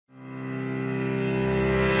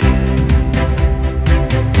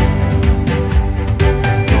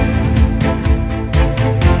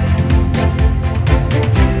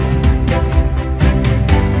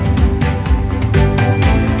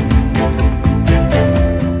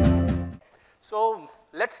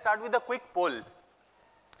let's start with a quick poll.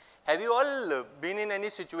 Have you all been in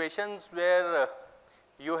any situations where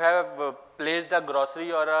you have placed a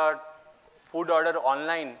grocery or a food order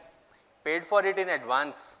online, paid for it in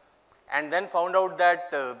advance, and then found out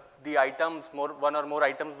that the items, one or more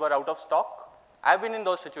items were out of stock? I've been in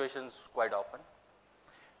those situations quite often,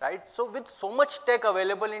 right? So with so much tech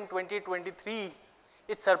available in 2023,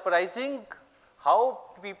 it's surprising how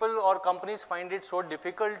people or companies find it so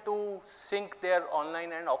difficult to sync their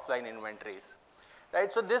online and offline inventories,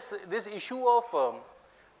 right? So this issue of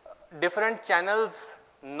different channels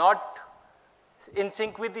not in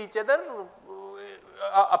sync with each other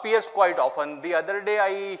appears quite often. The other day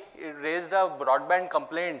I raised a broadband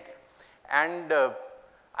complaint, and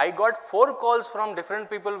I got 4 calls from different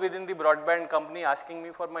people within the broadband company asking me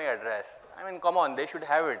for my address. I mean, come on, they should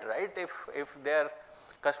have it, right, if their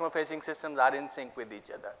customer facing systems are in sync with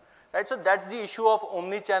each other, right? So that's the issue of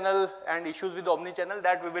omni-channel and issues with omni-channel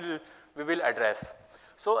that we will address.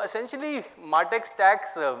 So essentially Martech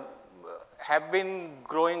Stacks have been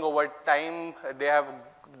growing over time.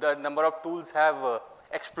 The number of tools have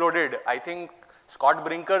exploded. I think Scott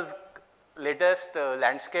Brinker's latest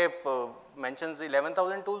landscape mentions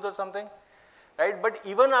 11,000 tools or something, right? But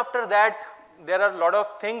even after that, there are a lot of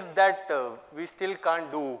things that we still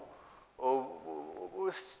can't do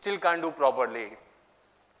properly.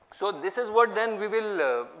 So this is what then we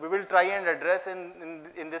will try and address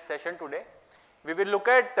in this session today. We will look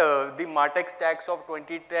at the Martech stacks of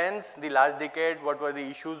 2010s, the last decade, what were the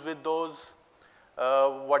issues with those,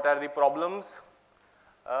 what are the problems.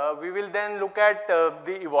 We will then look at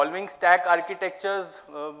the evolving stack architectures.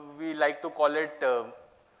 We like to call it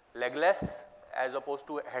legless as opposed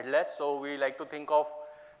to headless. So we like to think of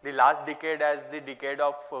the last decade as the decade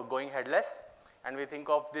of going headless, and we think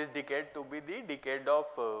of this decade to be the decade of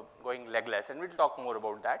going legless, and we will talk more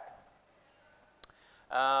about that.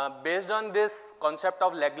 Based on this concept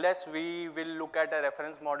of legless, we will look at a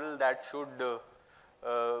reference model that should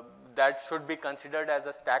be considered as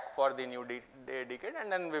a stack for the new decade,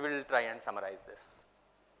 and then we will try and summarize this.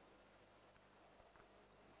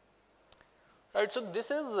 Right, so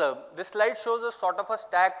this slide shows a sort of a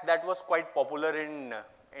stack that was quite popular in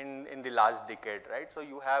the last decade, right? So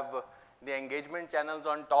you have the engagement channels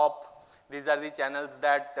on top. These are the channels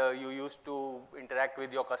that you use to interact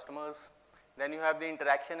with your customers. Then you have the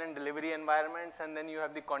interaction and delivery environments, and then you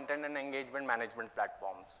have the content and engagement management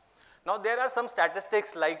platforms. Now there are some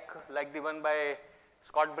statistics like the one by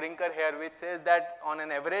Scott Brinker here, which says that on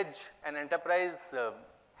an average an enterprise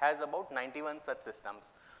has about 91 such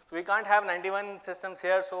systems. So we can't have 91 systems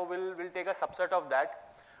here, so we'll take a subset of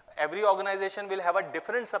that. Every organization will have a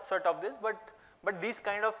different subset of this, but these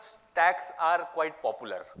kind of stacks are quite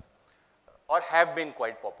popular or have been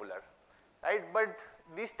quite popular, right? But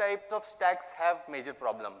these types of stacks have major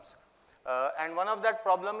problems. And one of that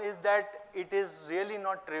problem is that it is really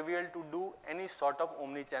not trivial to do any sort of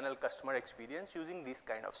omni-channel customer experience using these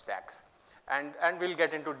kind of stacks. And we'll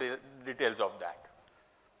get into details of that.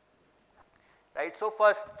 Right, so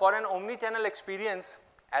first, for an omni-channel experience,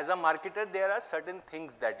 as a marketer, there are certain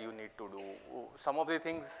things that you need to do. Some of the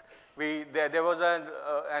things, there was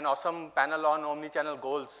an awesome panel on omni-channel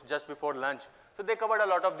goals just before lunch. So they covered a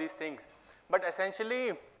lot of these things. But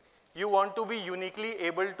essentially, you want to be uniquely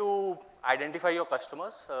able to identify your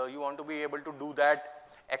customers. You want to be able to do that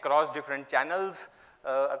across different channels,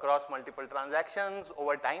 across multiple transactions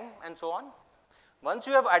over time, and so on. Once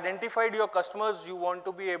you have identified your customers, you want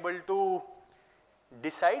to be able to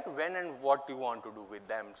decide when and what you want to do with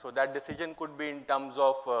them. So that decision could be in terms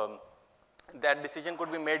of, that decision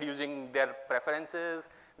could be made using their preferences,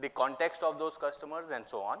 the context of those customers, and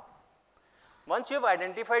so on. Once you have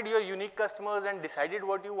identified your unique customers and decided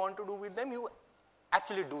what you want to do with them, you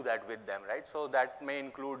actually do that with them, right? So that may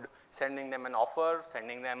include sending them an offer,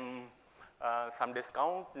 sending them some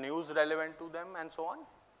discount, news relevant to them, and so on.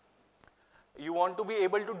 You want to be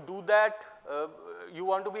able to do that, you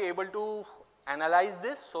want to be able to analyze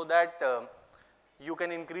this so that you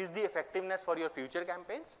can increase the effectiveness for your future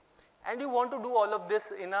campaigns, and you want to do all of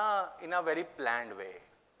this in a very planned way.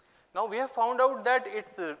 Now we have found out that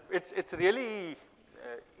it's really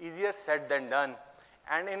easier said than done,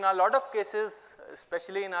 and in a lot of cases,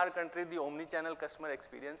 especially in our country, the omni-channel customer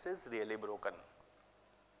experience is really broken.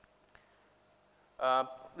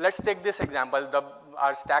 Let's take this example,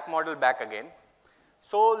 our stack model back again.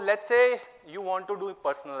 So let's say you want to do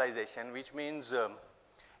personalization, which means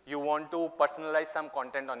you want to personalize some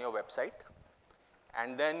content on your website,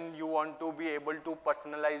 and then you want to be able to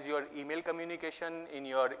personalize your email communication in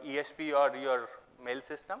your ESP or your mail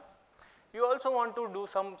system. You also want to do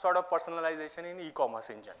some sort of personalization in e-commerce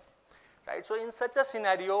engine. right? So in such a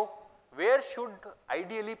scenario, where should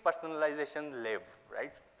ideally personalization live,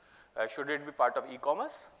 right? Should it be part of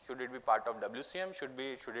e-commerce? Should it be part of WCM?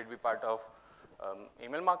 Should it be part of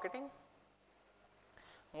email marketing?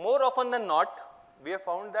 More often than not, we have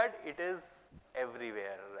found that it is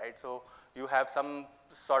everywhere, right? So you have some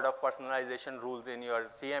sort of personalization rules in your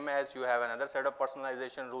CMS, you have another set of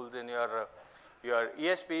personalization rules in your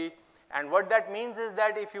ESP, and what that means is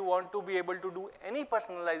that if you want to be able to do any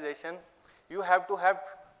personalization, you have to have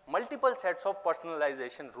multiple sets of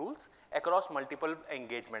personalization rules across multiple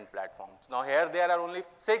engagement platforms. Now here there are only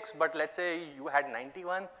 6, but let's say you had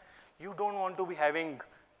 91, you don't want to be having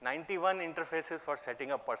 91 interfaces for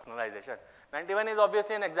setting up personalization. 91 is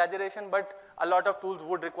obviously an exaggeration, but a lot of tools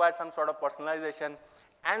would require some sort of personalization,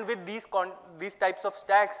 and with these types of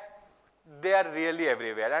stacks, they are really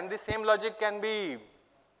everywhere, and the same logic can be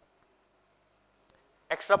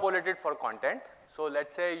extrapolated for content. So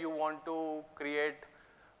let's say you want to create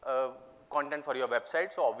content for your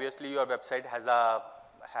website, so obviously your website has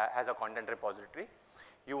a content repository.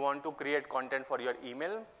 You want to create content for your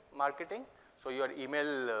email marketing, so your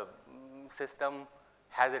email system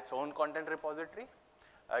has its own content repository.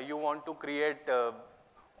 You want to create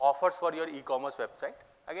offers for your e-commerce website.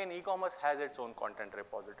 Again, e-commerce has its own content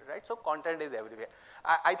repository, right? So content is everywhere.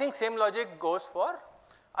 I think same logic goes for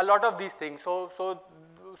a lot of these things.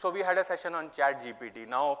 So we had a session on ChatGPT.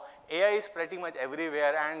 Now AI is pretty much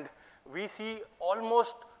everywhere, and we see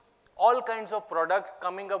almost all kinds of products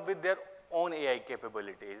coming up with their own AI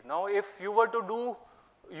capabilities. Now if you were to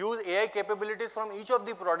use AI capabilities from each of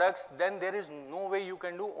the products, then there is no way you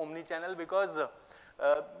can do omni-channel, because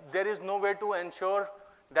there is no way to ensure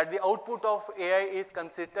that the output of AI is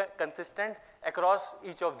consistent across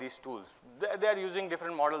each of these tools. They are using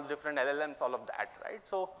different models, different LLMs, all of that, right?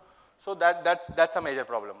 So that's a major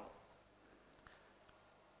problem.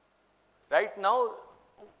 Right now,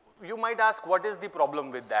 you might ask, what is the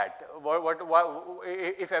problem with that?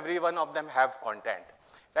 If every one of them have content,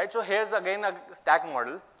 right? So here's again a stack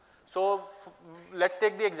model. So let's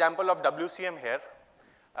take the example of WCM here.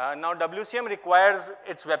 Now WCM requires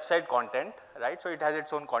its website content, right? So it has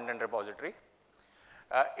its own content repository.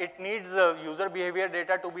 It needs user behavior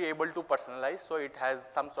data to be able to personalize, so it has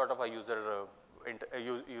some sort of a user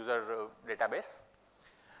database.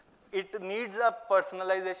 It needs a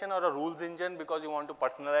personalization or a rules engine, because you want to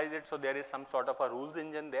personalize it, so there is some sort of a rules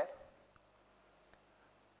engine there.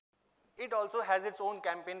 It also has its own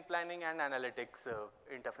campaign planning and analytics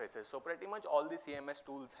interfaces. So pretty much all the CMS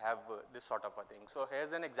tools have this sort of a thing. So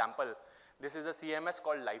here's an example. This is a CMS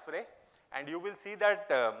called LifeRay, and you will see that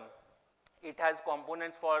it has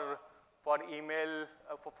components for email,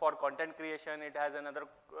 for content creation. It has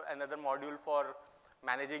another module for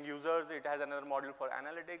managing users. It has another module for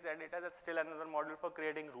analytics, and it has still another module for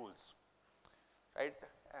creating rules. Right?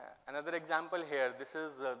 Another example here. This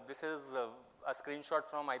is a screenshot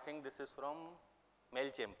from, I think this is from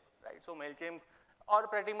MailChimp, right? So MailChimp, or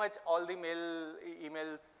pretty much all the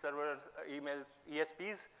email server,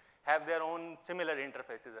 ESPs have their own similar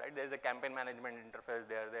interfaces, right? There's a campaign management interface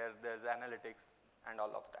there's analytics and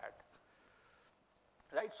all of that,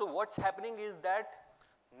 right? So what's happening is that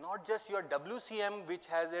not just your WCM, which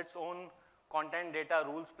has its own content, data,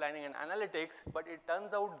 rules, planning and analytics, but it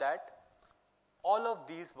turns out that all of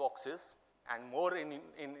these boxes, and more in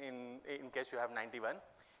case you have 91,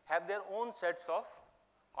 have their own sets of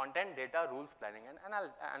content, data, rules, planning and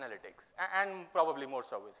analytics, and probably more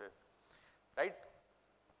services, right?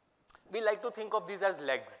 We like to think of these as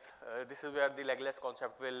legs. This is where the legless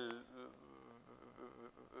concept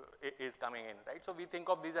is coming in, right? So we think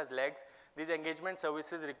of these as legs. These engagement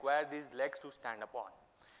services require these legs to stand upon,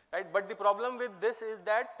 right? But the problem with this is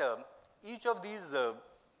that each of these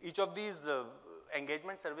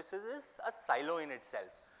engagement services is a silo in itself,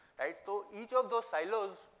 right? So each of those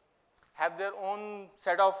silos have their own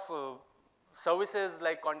set of services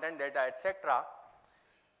like content, data, etc.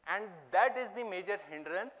 And that is the major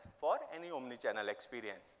hindrance for any omni-channel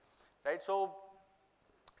experience, right? So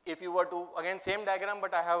if you were to, again same diagram,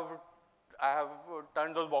 but I have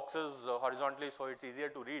turned those boxes horizontally so it's easier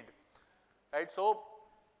to read, right? So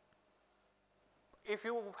if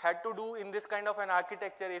you had to do in this kind of an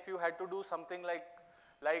architecture, if you had to do something like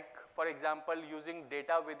for example using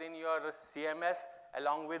data within your CMS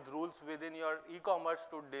along with rules within your e-commerce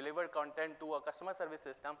to deliver content to a customer service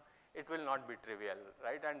system, it will not be trivial,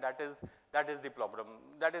 right? And that is the problem,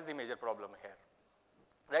 that is the major problem here,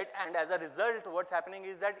 right? And as a result, what's happening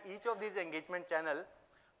is that each of these engagement channel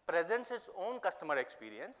presents its own customer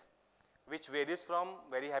experience, which varies from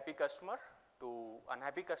very happy customer to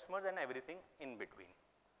unhappy customers and everything in between,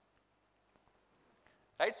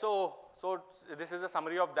 right? So this is a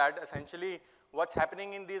summary of that. Essentially, what's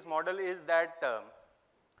happening in this model is that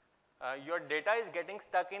your data is getting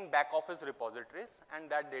stuck in back office repositories, and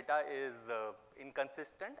that data is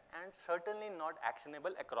inconsistent and certainly not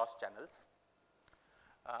actionable across channels.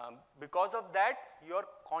 Because of that, your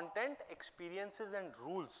content, experiences and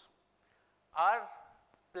rules are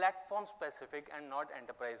platform specific and not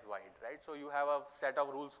enterprise wide, right? So you have a set of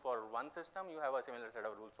rules for one system, you have a similar set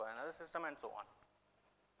of rules for another system and so on.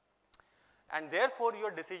 And therefore,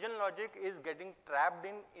 your decision logic is getting trapped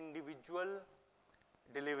in individual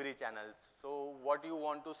delivery channels. So what you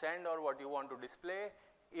want to send or what you want to display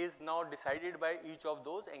is now decided by each of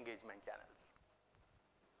those engagement channels.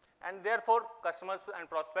 And therefore, customers and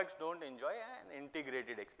prospects don't enjoy an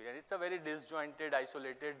integrated experience. It's a very disjointed,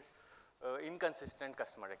 isolated, inconsistent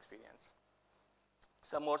customer experience.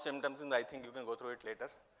 Some more symptoms, and I think you can go through it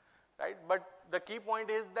later, right? But the key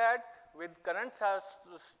point is that with current SaaS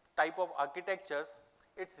type of architectures,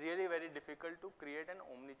 it's really very difficult to create an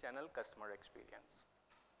omni-channel customer experience.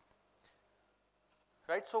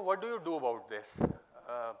 Right, so what do you do about this?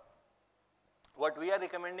 What we are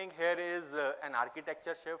recommending here is an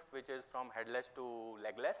architecture shift which is from headless to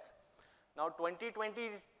legless. Now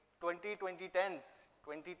 2010s,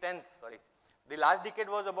 sorry, the last decade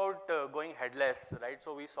was about going headless, right?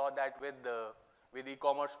 So we saw that with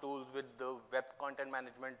e-commerce tools, with the web's content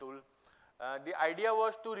management tool. The idea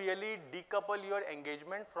was to really decouple your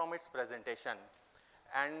engagement from its presentation.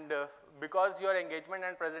 And because your engagement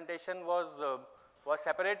and presentation was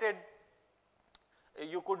separated,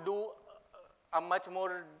 you could do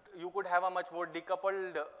you could have a much more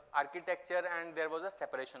decoupled architecture, and there was a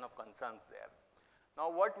separation of concerns there. Now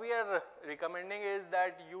what we are recommending is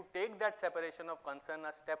that you take that separation of concern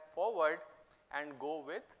a step forward and go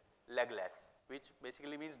with legless, which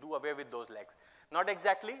basically means do away with those legs. Not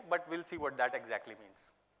exactly, but we'll see what that exactly means.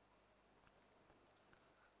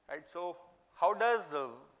 Right, so how does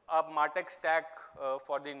a Martech stack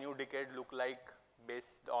for the new decade look like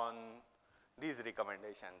based on these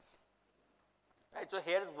recommendations? Right, so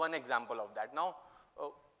here's one example of that. Now,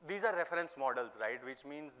 these are reference models, right, which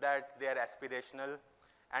means that they are aspirational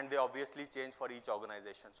and they obviously change for each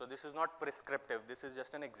organization. So this is not prescriptive, this is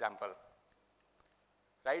just an example.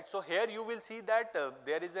 Right, so here you will see that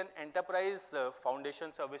there is an enterprise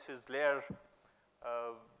foundation services layer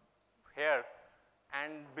here,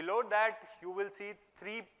 and below that you will see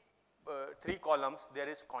three columns. There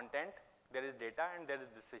is content, there is data, and there is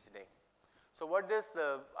decisioning. So what this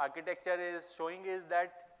architecture is showing is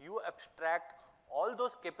that you abstract all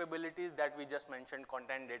those capabilities that we just mentioned,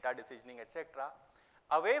 content, data, decisioning, etc.,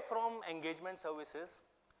 away from engagement services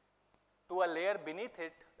to a layer beneath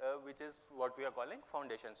it, which is what we are calling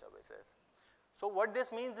foundation services. So what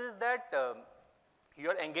this means is that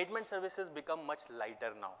your engagement services become much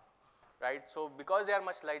lighter now, right? So because they are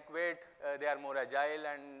much lightweight, they are more agile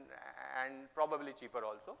and probably cheaper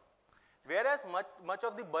also. Whereas much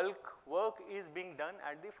of the bulk work is being done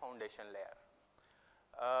at the foundation layer.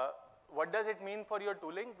 What does it mean for your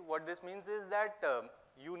tooling? What this means is that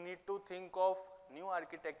you need to think of new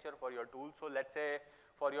architecture for your tool. So let's say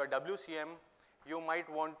for your WCM, you might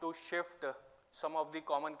want to shift some of the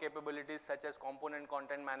common capabilities such as component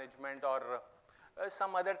content management or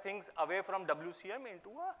some other things away from WCM into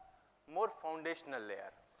a more foundational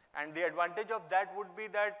layer. And the advantage of that would be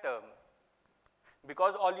that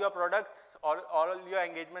because all your products or all your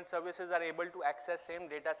engagement services are able to access same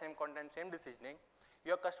data, same content, same decisioning,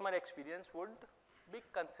 your customer experience would be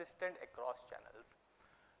consistent across channels.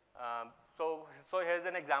 So here's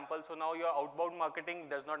an example. So now your outbound marketing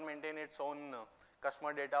does not maintain its own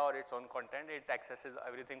customer data or its own content. It accesses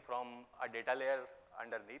everything from a data layer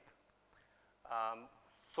underneath.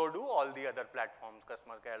 So do all the other platforms,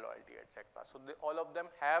 customer care, loyalty, etc. So all of them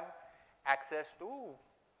have access to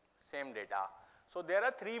same data. So there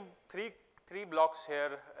are three blocks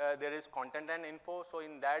here. There is content and info. So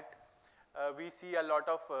in that we see a lot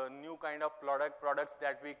of new kind of products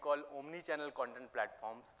that we call omni-channel content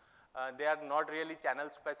platforms. They are not really channel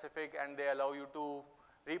specific, and they allow you to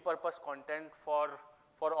repurpose content for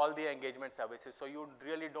all the engagement services. So you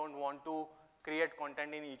really don't want to create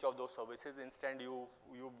content in each of those services. Instead, you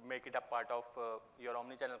make it a part of your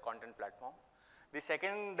omni-channel content platform. The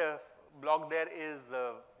second block there is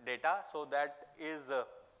data. So that is a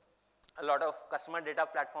lot of customer data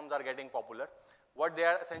platforms are getting popular. What they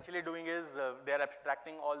are essentially doing is they are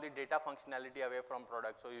abstracting all the data functionality away from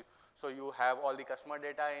products. So you have all the customer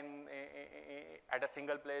data at a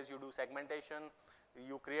single place. You do segmentation,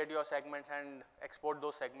 you create your segments and export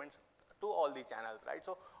those segments to all the channels, right?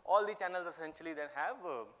 So all the channels essentially then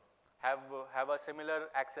have a similar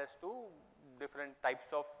access to different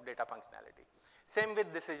types of data functionality. Same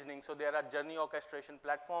with decisioning. So there are journey orchestration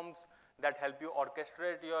platforms that help you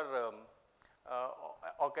orchestrate your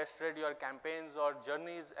campaigns or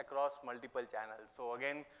journeys across multiple channels. So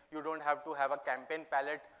again, you don't have to have a campaign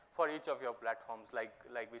palette for each of your platforms like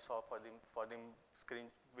we saw in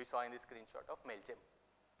the screenshot of MailChimp.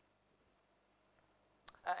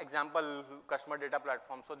 Example, customer data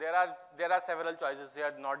platform. So there are several choices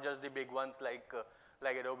here, not just the big ones like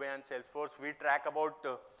Adobe and Salesforce. We track about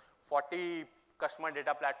 40 customer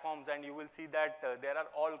data platforms, and you will see that there are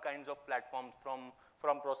all kinds of platforms from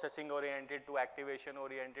processing oriented to activation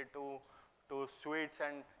oriented to suites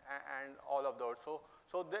and all of those.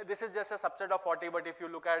 So this is just a subset of 40, but if you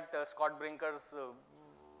look at Scott Brinker's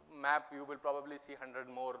map, you will probably see 100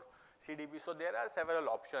 more CDP. So there are several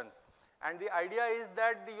options. And the idea is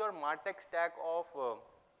that your Martech stack of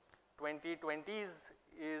 2020s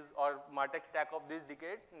or Martech stack of this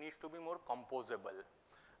decade needs to be more composable.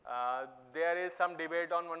 There is some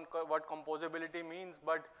debate on what composability means,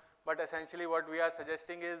 but essentially what we are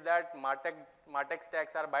suggesting is that Martech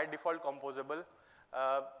stacks are by default composable.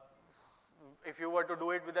 If you were to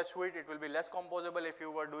do it with a suite, it will be less composable. If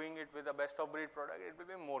you were doing it with a best of breed product, it will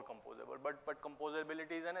be more composable. But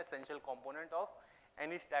composability is an essential component of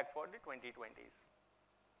any stack for the 2020s.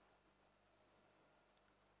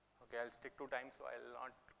 Okay, I'll stick to time, so I'll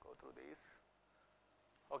not go through these.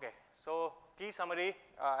 Okay, so key summary,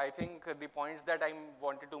 I think the points that I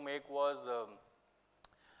wanted to make was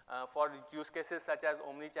for use cases such as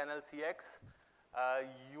omni-channel CX,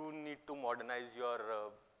 you need to modernize your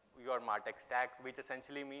Martech stack, which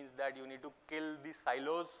essentially means that you need to kill the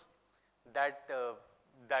silos that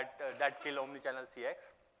kill omni-channel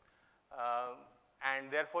CX.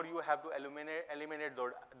 And therefore, you have to eliminate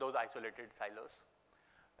those isolated silos.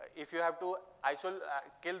 If you have to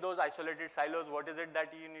kill those isolated silos, what is it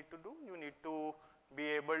that you need to do? You need to be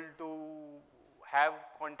able to have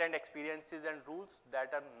content experiences and rules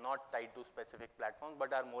that are not tied to specific platforms,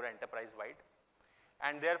 but are more enterprise-wide.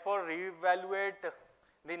 And therefore, reevaluate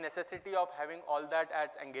the necessity of having all that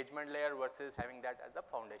at engagement layer versus having that as a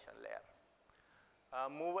foundation layer.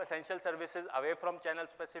 Move essential services away from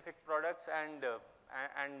channel-specific products and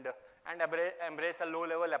embrace a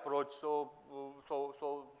low-level approach. So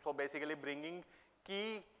basically bringing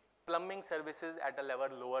key plumbing services at a level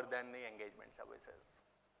lower than the engagement services.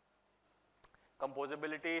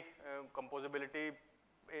 Composability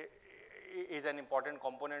is an important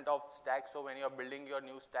component of stack. So when you are building your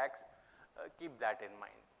new stacks, keep that in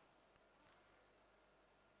mind.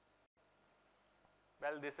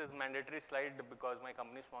 Well, this is mandatory slide because my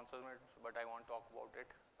company sponsors it, but I want to talk about it.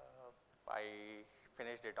 I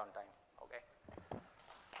finished it on time. Okay.